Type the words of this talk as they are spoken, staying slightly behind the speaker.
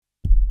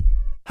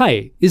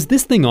Hey, is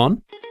this thing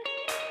on?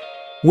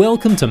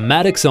 Welcome to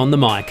Maddocks on the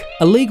Mic,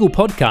 a legal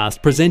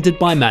podcast presented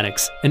by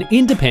Maddocks, an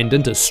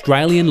independent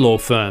Australian law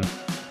firm.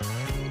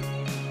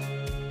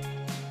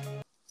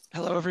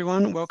 Hello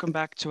everyone, welcome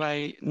back to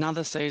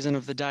another season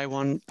of the Day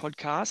One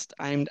podcast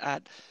aimed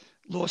at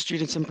law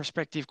students and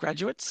prospective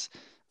graduates.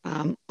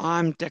 I'm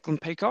Declan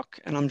Peacock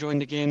and I'm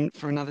joined again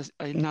for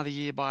another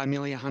year by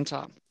Amelia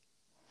Hunter.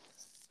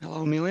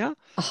 Hello Amelia.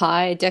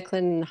 Hi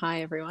Declan,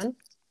 hi everyone.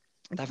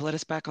 They've let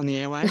us back on the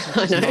airwaves,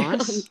 which is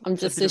nice. I'm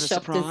just as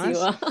shocked as you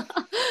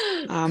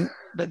are.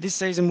 But this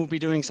season we'll be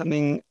doing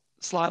something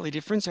slightly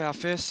different. So our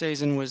first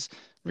season was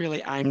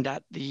really aimed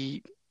at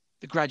the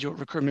graduate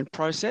recruitment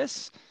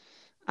process.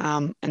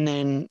 And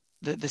then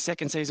the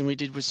second season we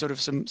did was sort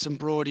of some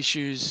broad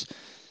issues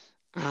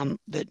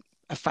that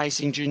are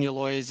facing junior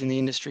lawyers in the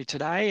industry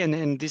today. And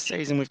then this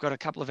season we've got a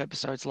couple of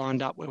episodes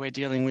lined up where we're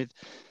dealing with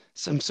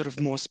some sort of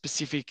more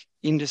specific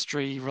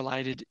industry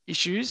related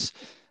issues.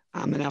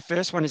 And our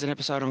first one is an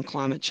episode on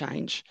climate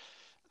change.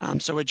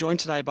 So we're joined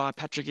today by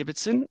Patrick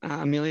Ibbotson.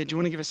 Amelia, do you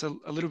want to give us a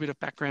little bit of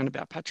background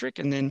about Patrick,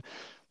 and then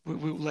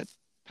we'll let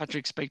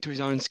Patrick speak to his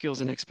own skills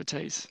and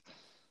expertise?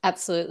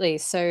 Absolutely.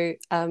 So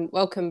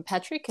welcome,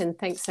 Patrick, and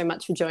thanks so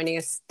much for joining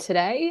us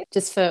today.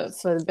 Just for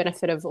the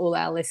benefit of all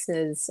our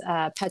listeners,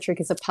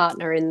 Patrick is a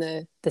partner in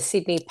the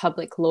Sydney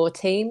Public Law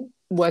team,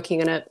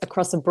 working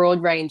across a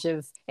broad range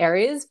of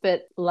areas,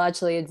 but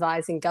largely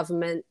advising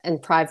government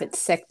and private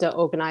sector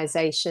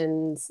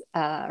organisations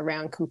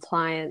around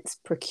compliance,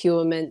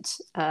 procurement,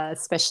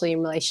 especially in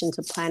relation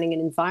to planning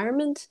and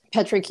environment.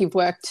 Patrick, you've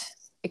worked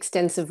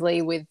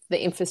extensively with the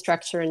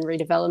infrastructure and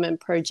redevelopment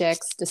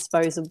projects,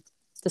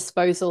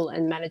 disposal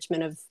and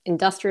management of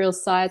industrial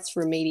sites,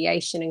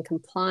 remediation and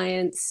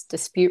compliance,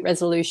 dispute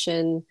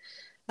resolution,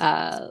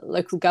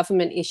 local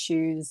government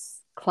issues,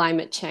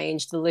 climate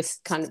change. The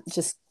list kind of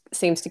just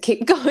seems to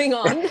keep going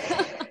on.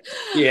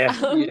 Yeah.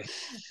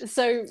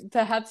 So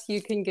perhaps you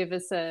can give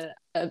us a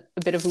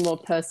bit of a more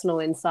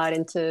personal insight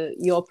into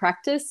your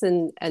practice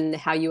and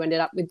how you ended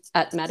up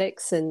at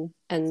Maddocks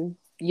and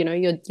you know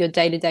your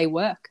day-to-day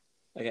work.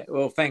 Okay.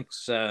 Well,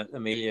 thanks,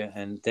 Amelia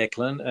and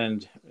Declan,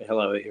 and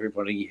hello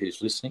everybody who's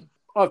listening.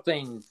 I've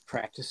been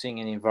practicing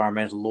in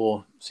environmental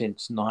law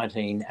since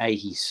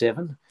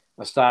 1987.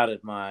 I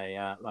started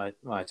my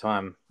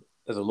time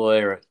as a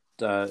lawyer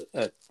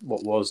at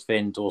what was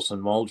then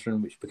Dawson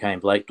Waldron, which became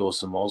Blake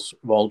Dawson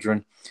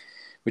Waldron,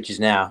 which is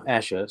now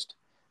Ashurst,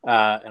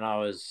 and I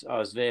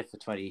was there for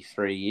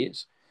 23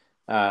 years.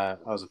 I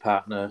was a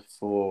partner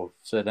for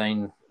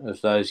 13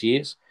 of those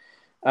years.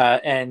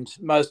 And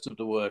most of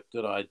the work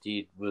that I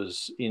did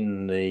was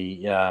in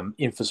the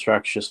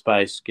infrastructure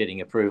space,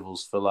 getting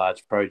approvals for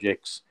large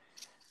projects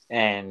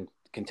and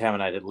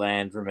contaminated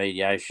land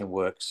remediation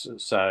works.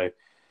 So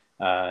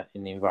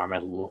in the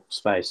environmental law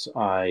space,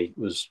 I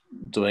was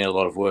doing a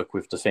lot of work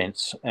with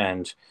Defence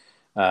and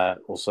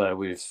also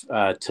with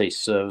Thiess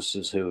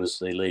Services, who was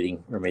the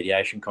leading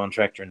remediation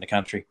contractor in the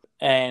country.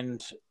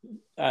 And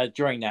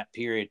during that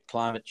period,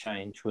 climate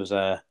change was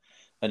an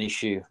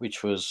issue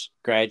which was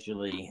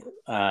gradually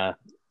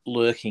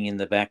lurking in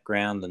the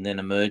background and then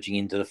emerging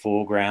into the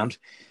foreground.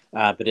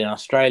 But in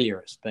Australia,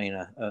 it's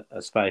been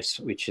a space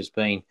which has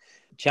been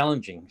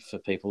challenging for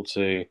people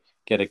to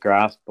get a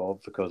grasp of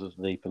because of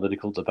the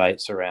political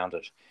debates around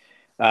it.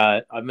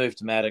 I moved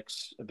to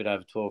Maddocks a bit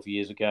over 12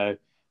 years ago.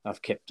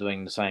 I've kept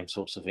doing the same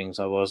sorts of things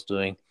I was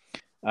doing.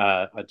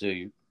 I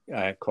do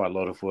quite a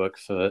lot of work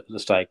for the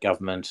state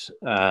government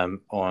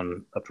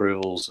on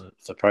approvals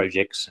for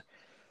projects.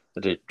 I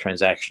do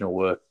transactional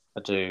work. I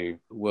do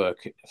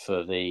work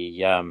for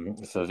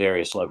for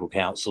various local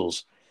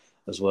councils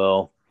as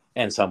well,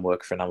 and some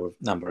work for a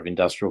number of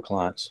industrial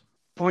clients.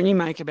 The point you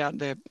make about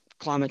the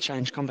climate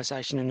change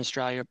conversation in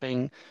Australia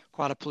being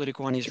quite a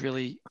political one is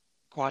really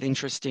quite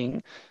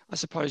interesting. I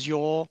suppose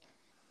you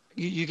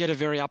get a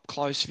very up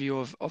close view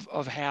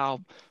of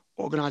how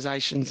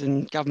organisations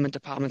and government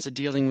departments are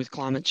dealing with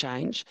climate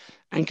change,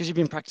 and because you've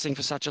been practicing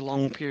for such a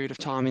long period of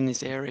time in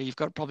this area, you've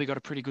probably got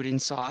a pretty good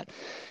insight.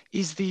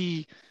 Is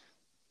the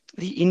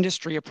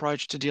industry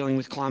approach to dealing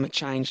with climate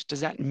change, does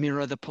that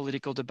mirror the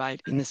political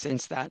debate in the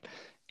sense that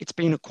it's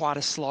been quite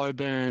a slow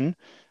burn,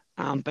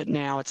 but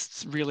now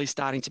it's really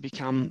starting to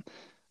become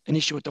an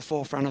issue at the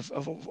forefront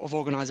of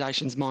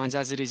organisations' minds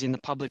as it is in the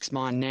public's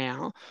mind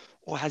now?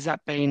 Or has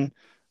that been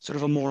sort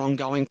of a more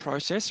ongoing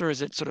process, or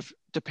is it sort of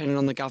dependent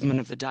on the government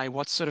of the day?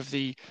 What's sort of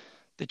the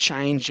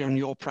change in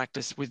your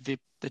practice with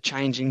the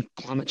changing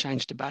climate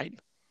change debate?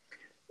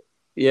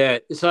 Yeah,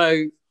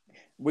 so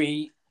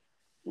we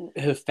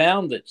have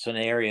found it's an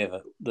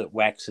area that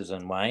waxes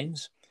and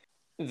wanes.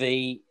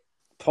 The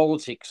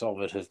politics of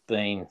it have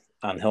been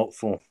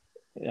unhelpful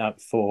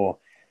for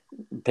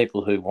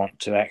people who want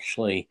to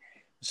actually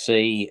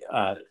see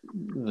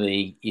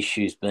the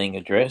issues being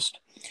addressed,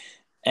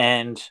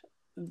 and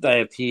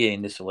they appear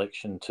in this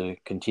election to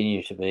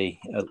continue to be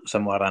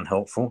somewhat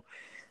unhelpful.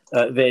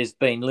 There's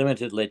been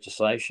limited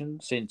legislation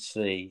since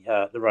the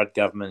Rudd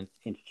government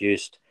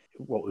introduced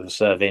what was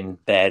then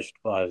badged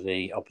by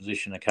the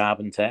opposition a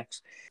carbon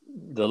tax.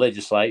 The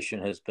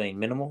legislation has been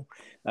minimal.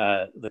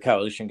 The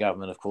coalition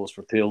government, of course,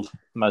 repealed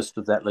most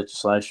of that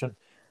legislation.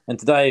 And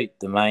today,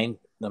 the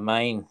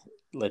main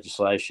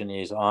legislation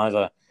is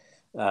either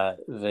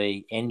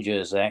the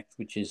NGERS Act,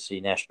 which is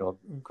the National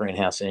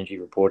Greenhouse Energy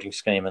Reporting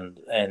Scheme,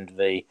 and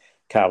the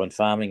Carbon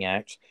Farming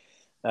Act,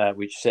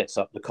 which sets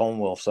up the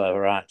Commonwealth's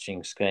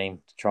overarching scheme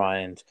to try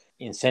and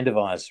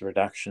incentivise the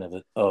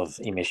reduction of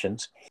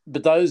emissions.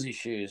 But those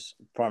issues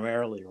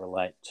primarily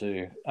relate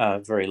to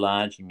very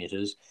large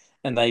emitters,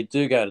 and they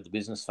do go to the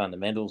business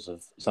fundamentals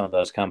of some of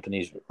those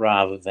companies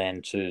rather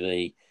than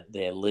to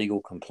their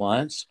legal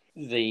compliance.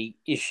 The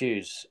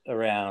issues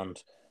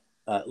around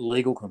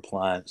legal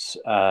compliance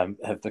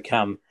have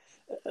become,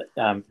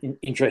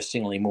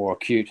 interestingly, more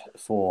acute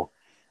for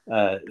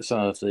some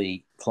of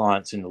the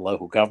clients in the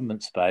local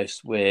government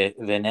space, where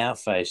they're now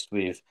faced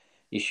with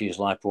issues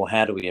like, well,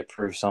 how do we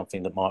approve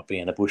something that might be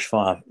in a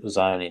bushfire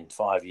zone in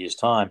 5 years'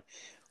 time?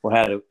 Or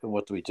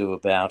what do we do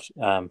about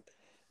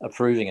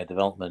approving a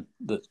development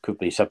that could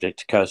be subject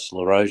to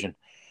coastal erosion?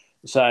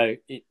 So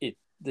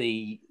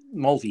the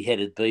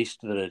multi-headed beast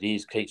that it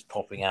is keeps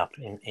popping up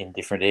in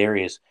different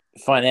areas.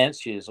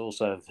 Financiers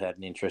also have had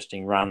an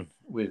interesting run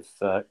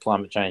with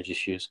climate change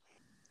issues,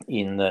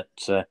 in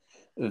that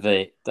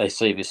they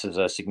see this as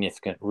a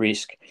significant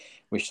risk,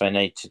 which they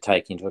need to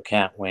take into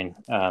account when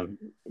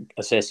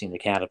assessing the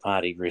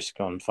counterparty risk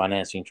on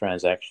financing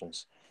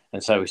transactions.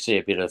 And so we see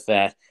a bit of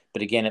that.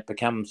 But again, it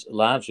becomes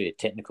largely a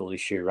technical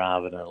issue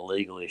rather than a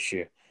legal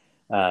issue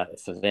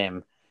for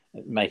them,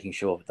 making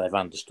sure that they've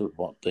understood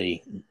what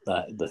the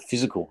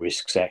physical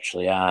risks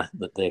actually are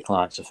that their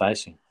clients are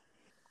facing.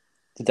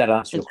 Did that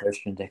answer your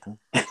question, Declan?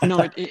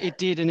 No, it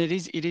did, and it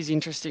is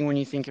interesting when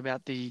you think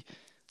about the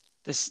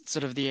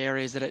sort of the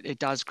areas that it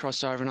does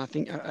cross over. And I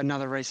think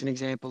another recent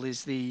example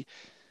is the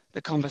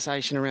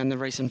conversation around the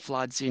recent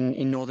floods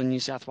in northern New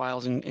South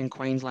Wales and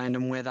Queensland,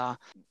 and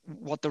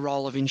what the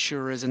role of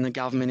insurers and the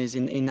government is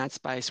in that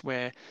space,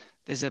 where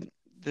there's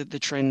the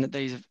trend that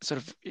these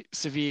sort of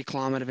severe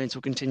climate events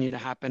will continue to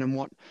happen, and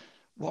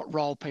what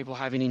role people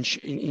have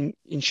in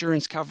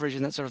insurance coverage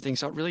and that sort of thing.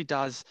 So it really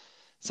does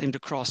seem to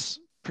cross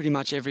pretty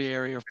much every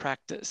area of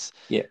practice.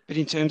 Yeah. But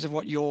in terms of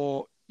what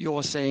you're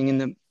seeing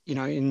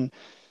in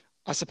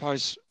I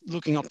suppose,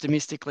 looking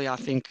optimistically, I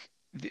think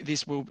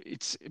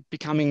it's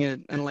becoming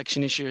an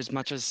election issue, as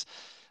much as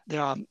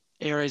there are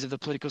areas of the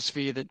political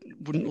sphere that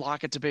wouldn't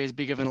like it to be as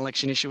big of an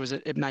election issue as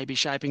it may be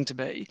shaping to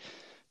be.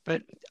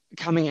 But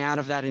coming out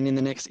of that, and in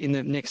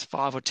the next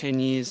 5 or 10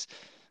 years,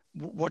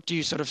 what do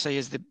you sort of see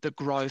as the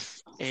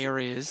growth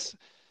areas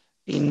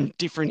in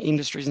different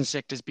industries and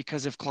sectors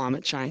because of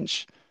climate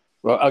change?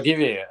 Well, I'll give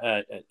you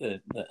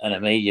an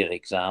immediate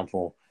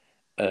example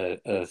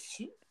of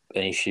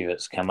an issue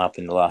that's come up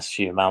in the last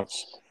few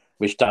months,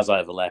 which does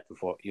overlap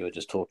with what you were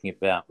just talking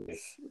about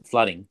with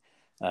flooding,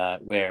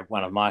 where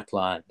one of my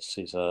clients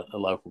is a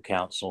local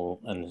council,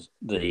 and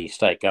the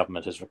state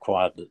government has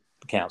required that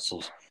the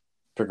councils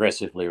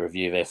progressively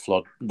review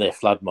their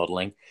flood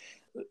modelling.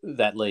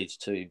 That leads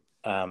to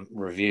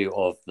review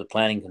of the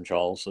planning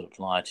controls that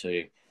apply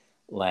to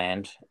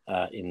land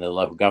in the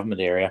local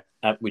government area,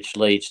 which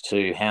leads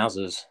to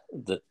houses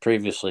that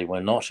previously were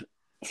not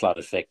flood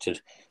affected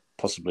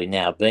possibly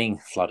now being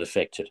flood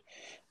affected.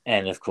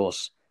 And of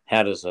course,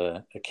 how does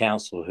a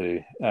council who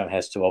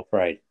has to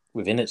operate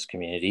within its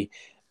community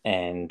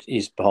and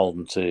is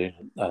beholden to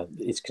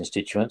its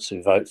constituents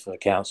who vote for the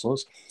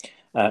councillors,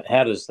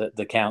 how does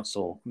the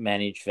council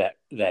manage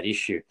that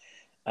issue?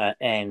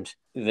 And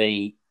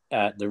the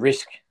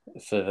risk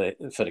for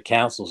the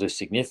councils is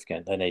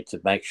significant. They need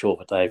to make sure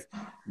that they've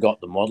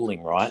got the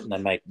modelling right, and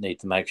they need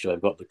to make sure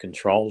they've got the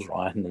controls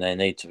right, and they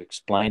need to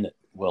explain it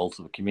well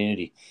to the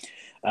community.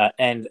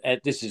 And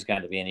this is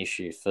going to be an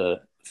issue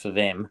for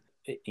them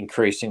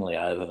increasingly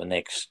over the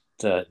next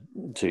 2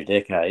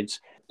 decades,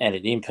 and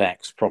it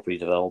impacts property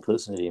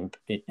developers. And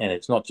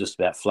it's not just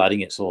about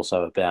flooding; it's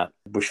also about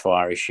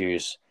bushfire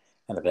issues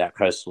and about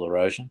coastal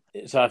erosion.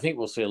 So I think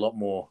we'll see a lot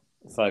more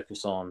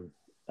focus on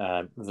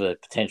the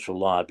potential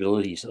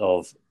liabilities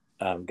of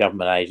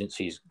government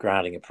agencies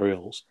granting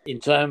approvals. In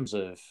terms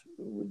of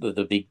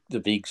the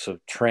big sort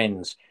of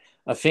trends,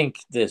 I think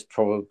there's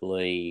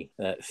probably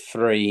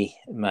 3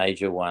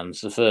 major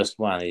ones. The first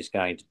one is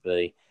going to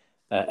be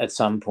at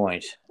some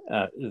point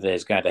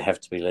there's going to have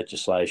to be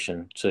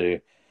legislation to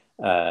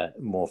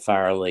more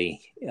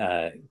thoroughly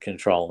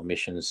control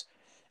emissions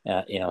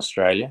in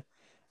Australia.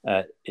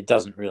 It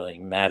doesn't really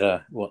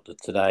matter what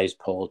today's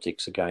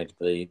politics are going to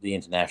be. The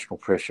international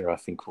pressure, I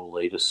think, will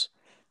lead us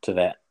to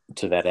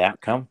that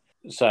outcome.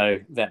 So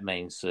that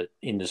means that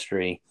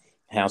industry,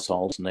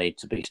 households need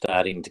to be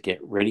starting to get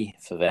ready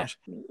for that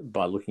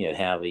by looking at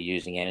how they're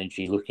using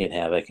energy, looking at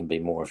how they can be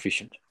more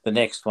efficient. The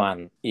next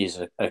one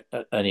is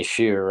an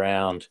issue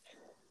around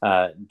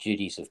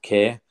duties of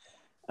care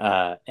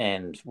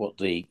and what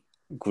the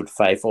good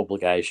faith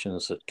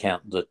obligations that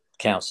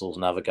councils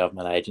and other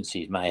government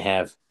agencies may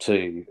have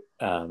to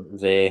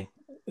their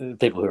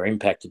people who are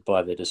impacted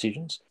by their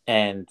decisions.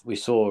 And we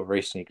saw a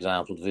recent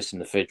example of this in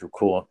the federal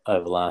court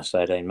over the last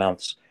 18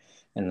 months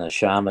in the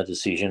Sharma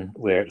decision,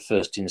 where at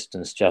first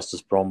instance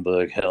Justice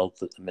Bromberg held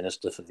that the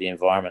Minister for the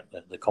Environment,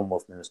 the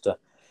Commonwealth Minister,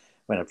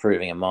 when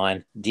approving a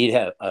mine, did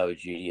owe a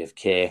duty of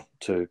care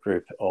to a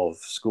group of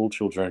school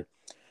children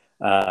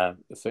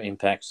for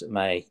impacts that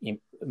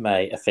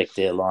may affect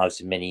their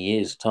lives in many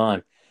years'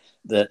 time.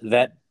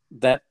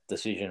 That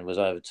decision was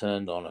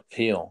overturned on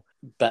appeal,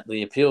 but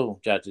the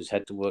appeal judges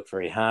had to work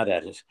very hard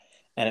at it,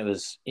 and it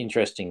was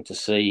interesting to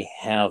see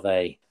how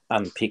they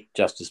unpicked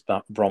Justice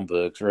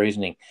Bromberg's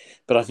reasoning.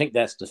 But I think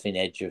that's the thin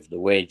edge of the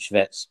wedge.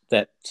 That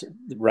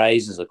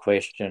raises a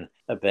question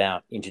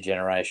about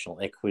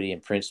intergenerational equity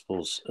and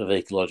principles of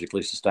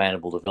ecologically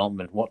sustainable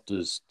development. What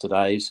does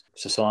today's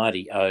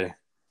society owe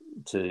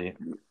to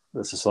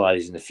the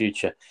societies in the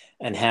future,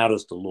 and how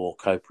does the law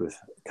cope with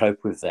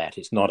that?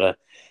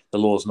 The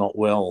law's not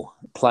well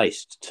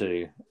placed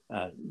to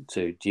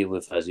deal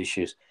with those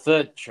issues.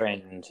 Third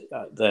trend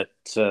that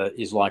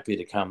is likely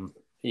to come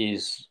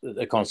is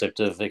the concept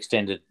of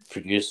extended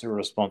producer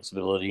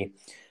responsibility.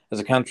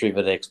 As a country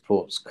that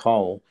exports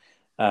coal,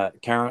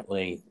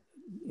 currently,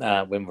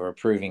 when we're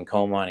approving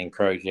coal mining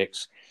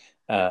projects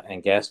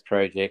and gas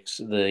projects,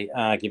 the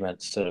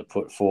arguments that are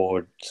put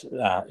forward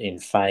in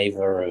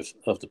favour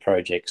of the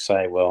project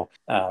say, well,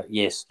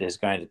 yes, there's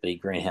going to be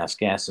greenhouse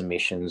gas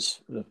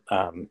emissions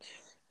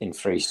in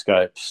three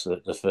scopes.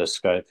 The first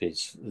scope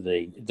is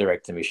the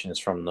direct emissions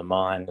from the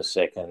mine, the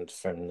second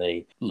from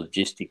the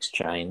logistics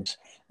chains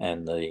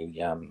and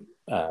the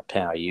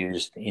power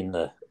used in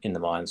the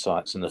mine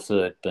sites, and the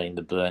third being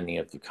the burning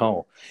of the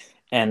coal.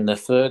 And the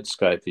third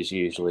scope is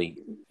usually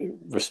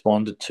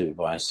responded to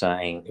by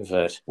saying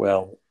that,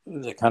 well,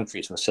 the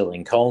countries we're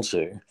selling coal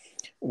to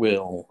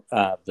will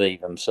be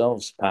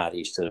themselves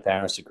parties to the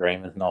Paris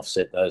Agreement and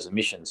offset those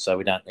emissions, so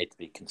we don't need to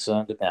be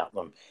concerned about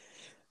them.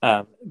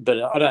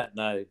 But I don't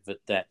know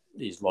that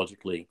is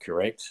logically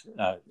correct.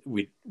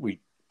 We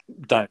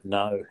don't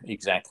know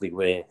exactly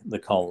where the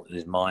coal that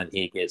is mined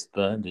here gets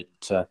burned.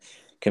 It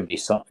can be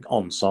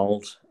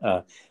on-sold,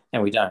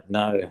 and we don't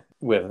know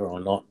whether or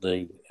not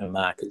the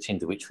markets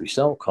into which we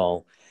sell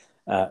coal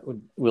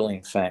will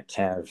in fact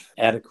have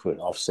adequate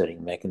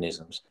offsetting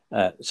mechanisms.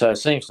 So it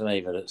seems to me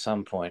that at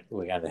some point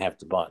we're going to have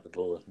to bite the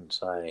bullet and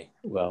say,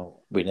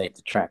 well, we need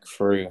to track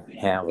through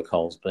how the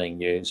coal's being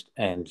used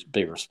and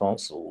be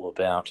responsible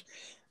about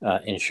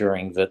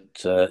ensuring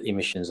that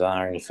emissions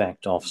are in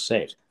fact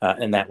offset.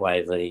 And that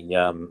way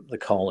the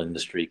coal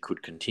industry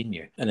could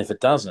continue. And if it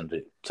doesn't,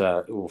 it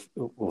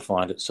will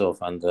find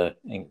itself under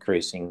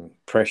increasing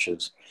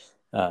pressures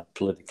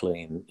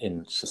politically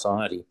in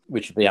society,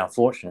 which would be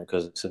unfortunate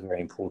because it's a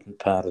very important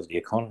part of the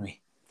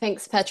economy.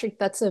 Thanks, Patrick.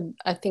 That's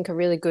I think a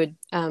really good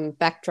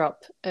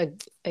backdrop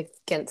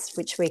against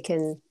which we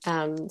can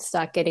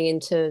start getting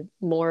into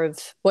more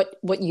of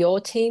what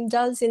your team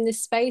does in this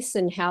space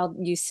and how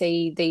you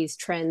see these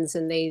trends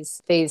and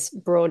these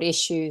broad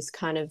issues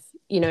kind of,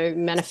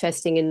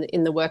 manifesting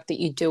in the work that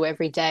you do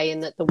every day,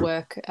 and that the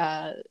work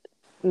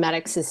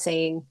Maddocks is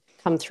seeing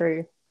come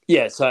through.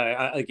 Yeah,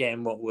 so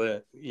again,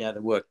 the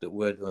work that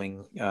we're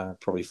doing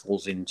probably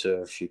falls into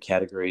a few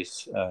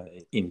categories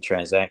in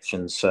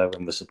transactions. So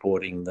when we're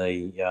supporting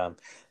the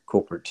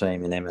corporate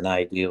team in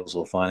M&A deals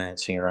or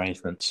financing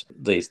arrangements,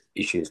 these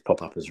issues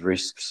pop up as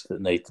risks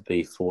that need to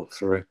be thought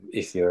through.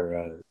 If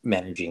you're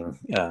managing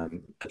a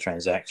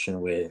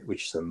transaction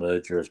which is a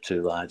merger of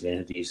two large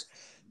entities,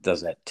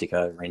 does that tick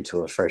over into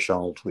a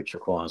threshold which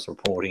requires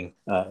reporting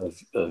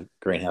of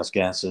greenhouse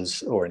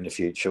gases, or in the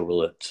future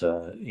will it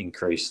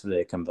increase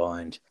their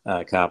combined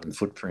carbon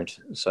footprint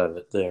so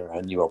that there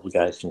are new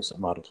obligations that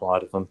might apply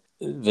to them?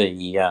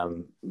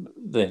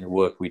 The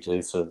work we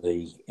do for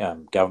the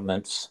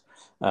governments,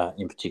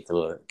 in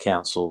particular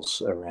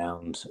councils,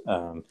 around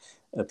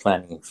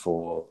planning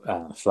for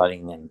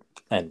flooding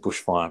and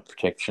bushfire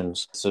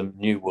protections. Some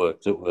new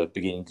work that we're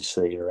beginning to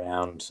see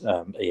around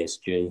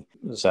ESG,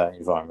 so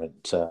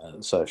environment,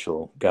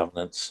 social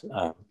governance.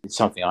 It's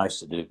something I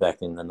used to do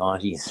back in the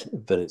 90s,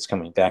 but it's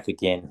coming back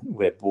again,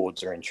 where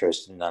boards are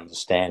interested in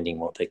understanding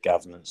what their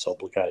governance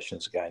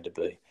obligations are going to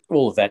be.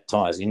 All of that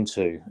ties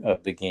into a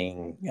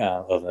beginning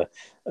of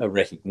a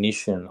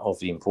recognition of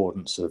the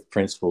importance of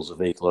principles of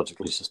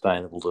ecologically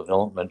sustainable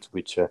development,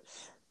 which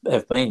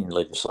have been in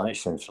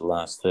legislation for the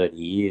last 30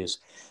 years,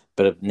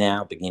 but are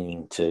now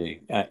beginning to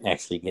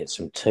actually get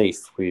some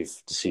teeth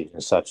with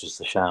decisions such as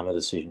the Sharma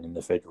decision in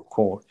the federal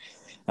court.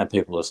 And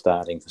people are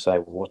starting to say,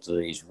 well, what do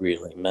these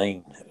really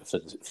mean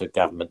for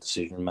government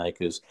decision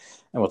makers?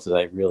 And what do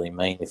they really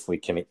mean if we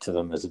commit to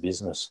them as a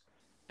business?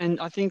 And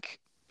I think,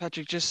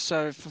 Patrick, just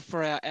so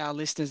for our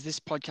listeners, this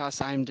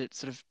podcast aimed at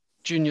sort of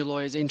junior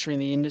lawyers entering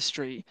the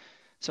industry.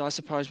 So I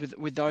suppose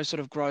with those sort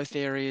of growth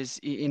areas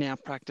in our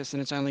practice,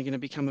 and it's only going to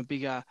become a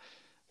bigger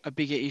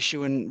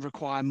issue and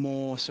require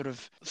more sort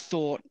of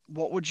thought,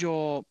 what would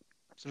your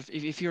sort of,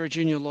 if you're a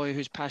junior lawyer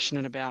who's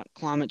passionate about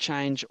climate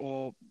change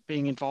or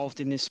being involved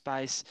in this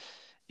space,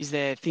 Is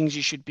there things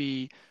you should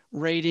be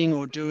reading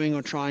or doing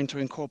or trying to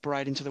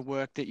incorporate into the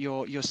work that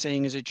you're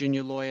seeing as a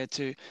junior lawyer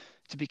to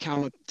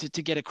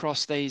get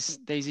across these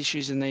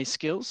issues and these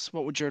skills?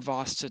 What would your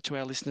advice to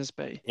our listeners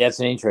be? Yeah, it's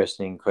an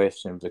interesting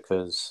question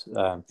because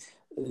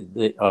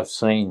I've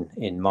seen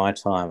in my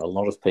time a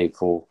lot of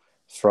people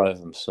throw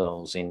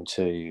themselves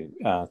into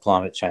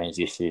climate change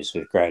issues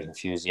with great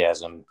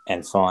enthusiasm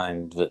and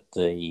find that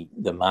the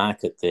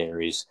market there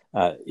is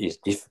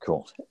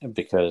difficult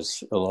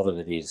because a lot of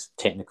it is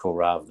technical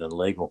rather than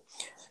legal.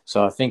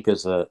 So I think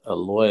as a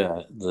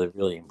lawyer, the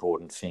really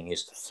important thing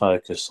is to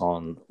focus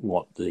on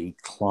what the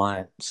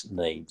client's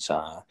needs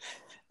are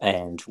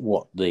and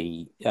what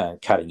the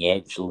cutting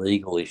edge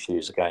legal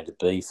issues are going to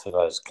be for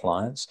those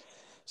clients.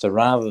 So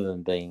rather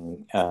than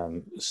being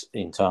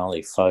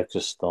entirely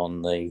focused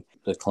on the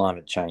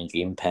climate change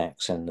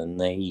impacts and the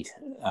need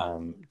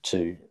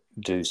to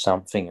do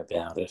something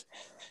about it,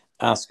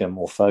 ask them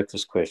more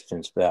focused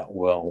questions about,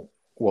 well,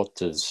 what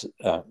does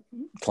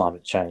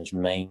climate change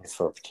mean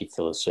for a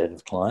particular set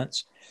of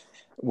clients?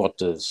 What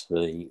does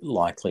the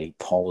likely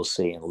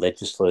policy and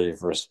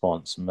legislative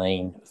response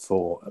mean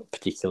for a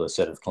particular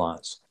set of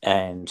clients?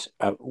 And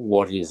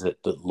what is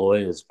it that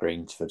lawyers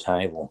bring to the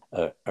table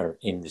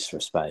in this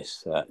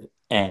space?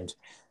 And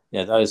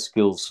those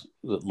skills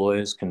that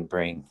lawyers can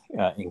bring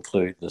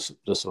include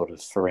the sort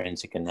of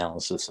forensic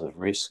analysis of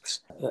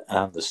risks,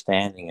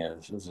 understanding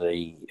of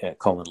the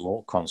common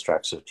law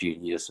constructs of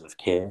duties of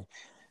care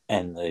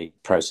and the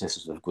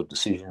processes of good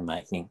decision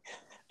making,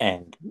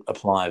 and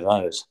apply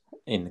those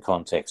in the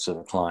context of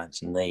the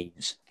client's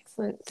needs.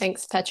 Excellent.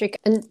 Thanks, Patrick.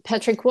 And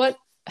Patrick, what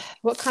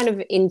kind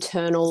of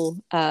internal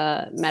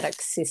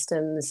Maddocks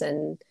systems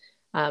and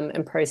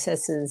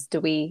processes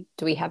do we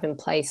have in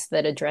place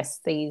that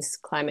address these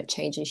climate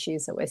change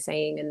issues that we're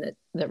seeing and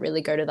that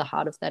really go to the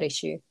heart of that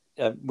issue?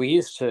 We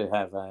used to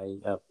have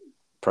a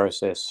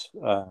process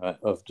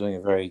of doing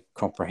a very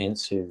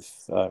comprehensive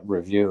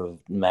review of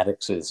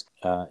Maddox's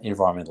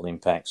environmental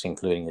impacts,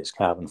 including its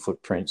carbon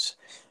footprints.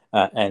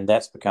 And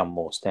that's become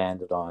more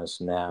standardised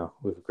now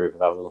with a group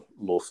of other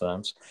law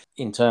firms.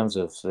 In terms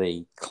of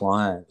the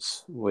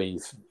clients,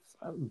 we've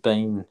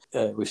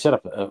set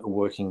up a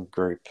working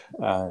group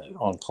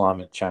on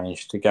climate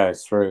change to go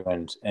through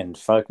and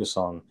focus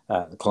on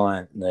the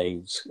client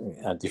needs,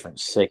 different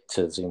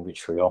sectors in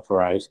which we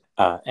operate,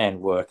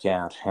 and work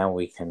out how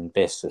we can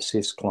best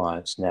assist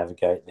clients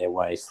navigate their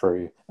way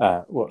through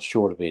what's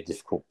sure to be a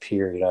difficult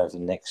period over the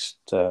next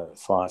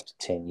 5 to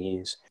 10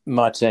 years.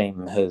 My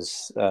team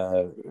has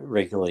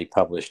regularly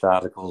published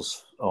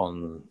articles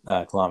on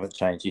climate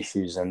change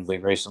issues, and we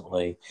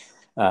recently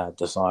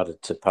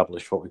decided to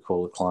publish what we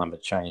call a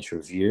Climate Change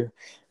Review,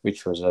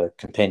 which was a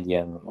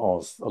compendium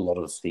of a lot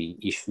of the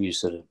issues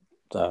that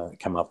have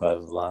come up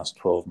over the last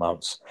 12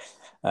 months,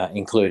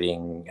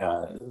 including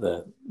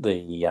the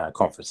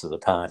Conference of the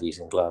Parties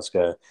in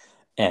Glasgow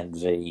and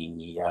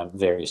the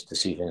various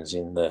decisions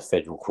in the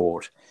Federal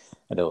Court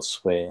and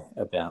elsewhere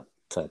about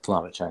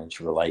climate change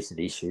related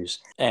issues.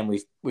 And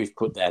we've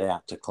put that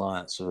out to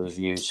clients with a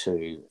view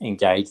to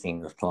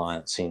engaging with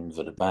clients in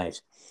the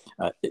debate.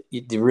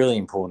 The really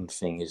important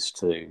thing is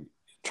to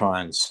try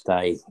and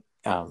stay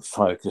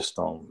focused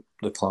on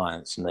the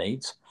client's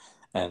needs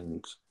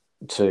and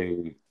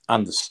to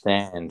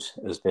understand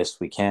as best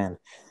we can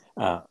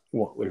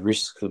what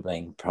risks are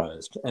being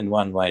posed. And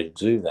one way to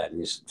do that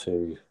is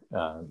to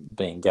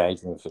be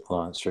engaging with the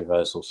clients through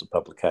those sorts of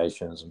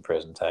publications and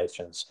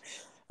presentations,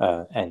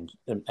 and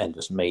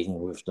just meeting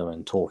with them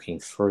and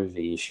talking through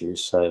the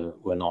issues so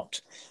that we're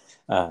not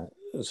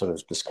sort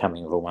of just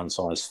coming with a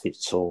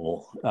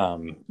one-size-fits-all,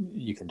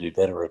 you can do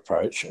better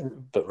approach,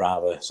 but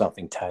rather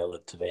something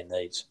tailored to their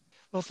needs.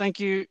 Well, thank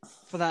you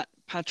for that,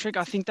 Patrick.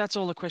 I think that's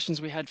all the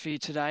questions we had for you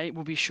today.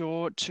 We'll be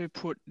sure to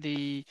put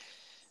the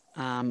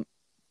journal,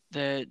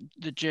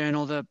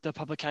 the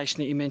publication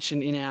that you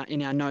mentioned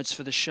in our notes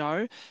for the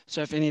show.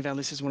 So if any of our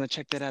listeners want to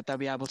check that out, they'll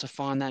be able to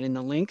find that in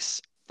the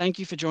links. Thank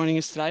you for joining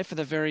us today for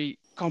the very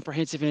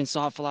comprehensive and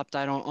insightful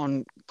update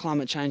on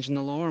climate change in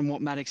the law and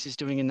what Maddocks is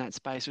doing in that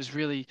space. It was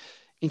really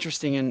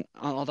interesting, and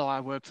although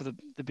I work for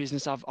the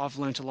business, I've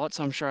learned a lot,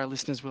 so I'm sure our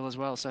listeners will as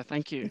well. So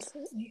thank you.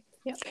 Absolutely.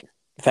 Yep.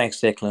 Thanks,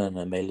 Declan and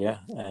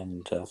Amelia,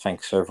 and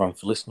thanks everyone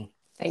for listening.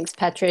 Thanks,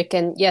 Patrick.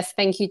 And yes,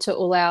 thank you to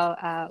all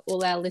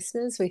our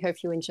listeners. We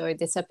hope you enjoyed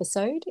this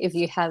episode. If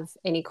you have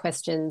any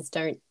questions,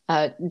 don't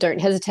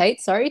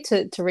hesitate,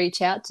 to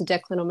reach out to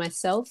Declan or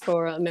myself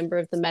or a member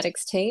of the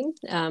Maddocks team.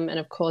 And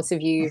of course,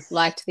 if you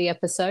liked the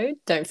episode,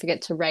 don't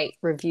forget to rate,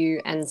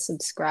 review, and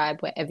subscribe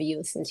wherever you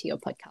listen to your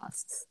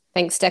podcasts.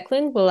 Thanks,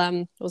 Declan.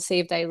 We'll see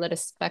if they let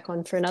us back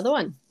on for another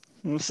one.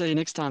 We'll see you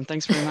next time.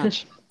 Thanks very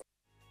much.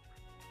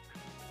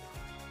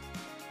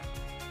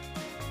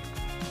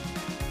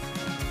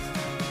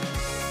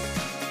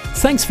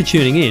 Thanks for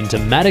tuning in to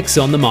Maddocks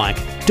on the Mic.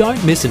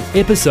 Don't miss an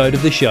episode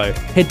of the show.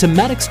 Head to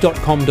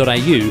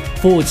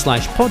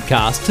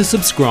maddocks.com.au/podcast to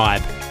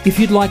subscribe. If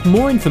you'd like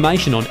more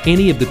information on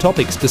any of the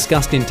topics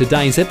discussed in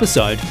today's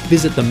episode,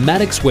 visit the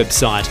Maddocks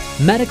website,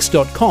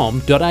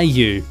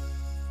 maddocks.com.au.